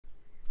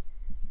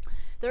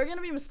There are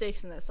gonna be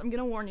mistakes in this. I'm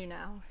gonna warn you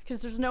now,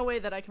 because there's no way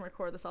that I can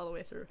record this all the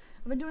way through.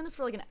 I've been doing this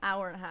for like an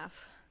hour and a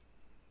half,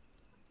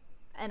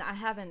 and I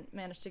haven't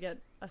managed to get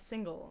a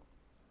single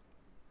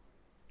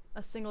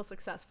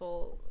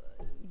successful,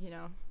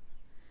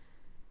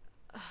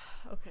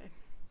 okay.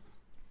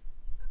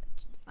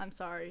 I'm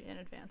sorry in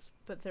advance,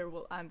 but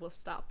I will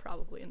stop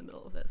probably in the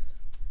middle of this.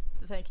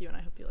 Thank you, and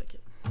I hope you like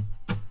it.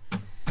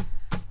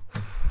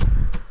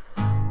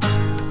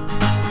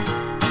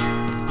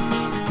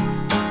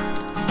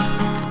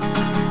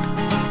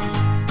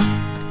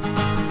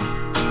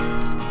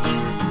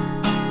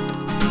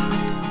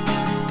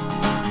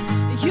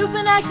 You've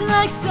been acting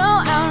like so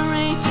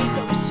outrageous.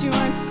 I wish you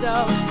weren't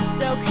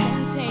so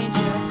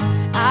contagious.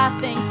 I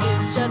think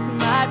this just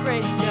might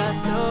break us.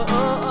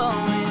 Oh,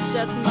 it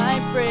just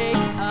might break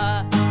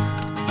us.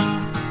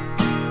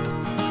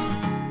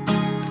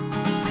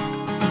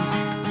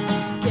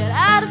 Get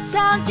out of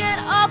town, get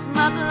off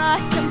my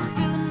block. I'm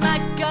spilling my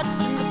guts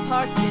in the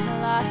parking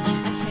lot.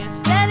 I can't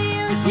stand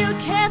you, you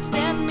can't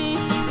stand me.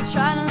 You're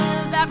trying to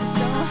live after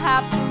so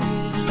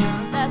happily. You're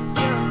a mess,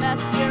 you're a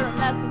mess, you're a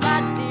mess,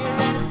 my dear.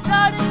 And it's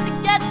starting to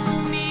get to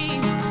me.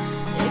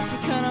 If you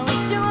kinda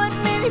wish you would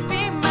maybe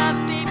be my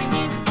baby,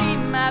 maybe be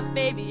my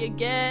baby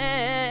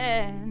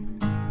again.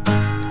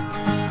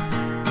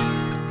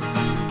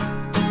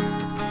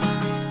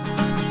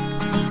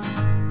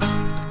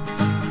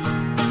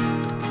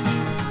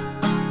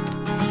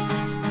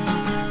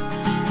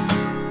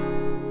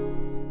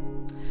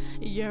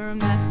 You're a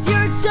mess,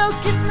 you're a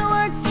joke in the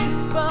words you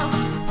spoke.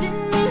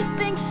 Didn't mean to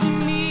think to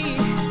me.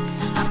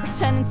 I'm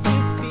pretending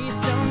to be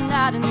so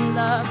not in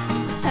love.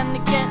 Pretend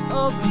to get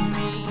over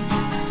me.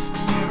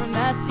 You're a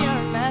mess, you're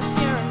a mess,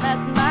 you're a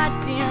mess, my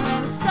dear.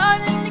 And it's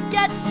starting to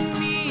get to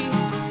me.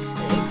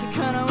 If you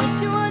kinda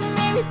wish you would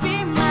maybe be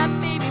my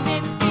baby,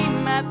 maybe be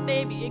my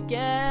baby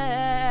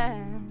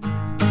again.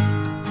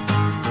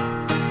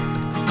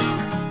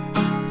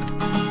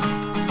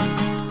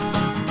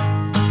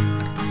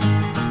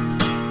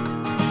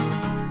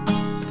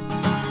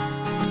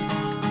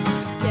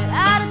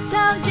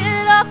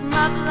 Get off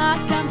my block,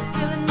 I'm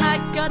spilling my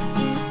guts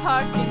in the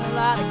parking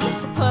lot. I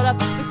guess I'll put up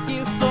with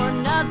you for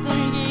another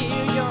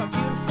year. You're a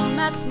beautiful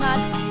mess, my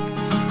dear.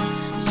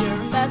 You're a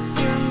mess,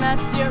 you're a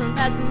mess, you're a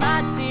mess,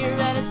 my dear.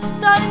 And it's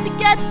starting to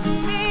get to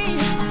me.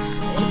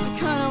 If you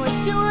kinda wish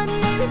you would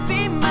maybe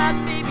be my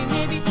baby,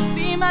 maybe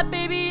be my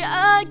baby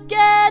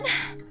again.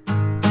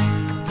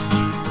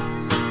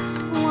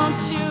 Won't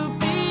you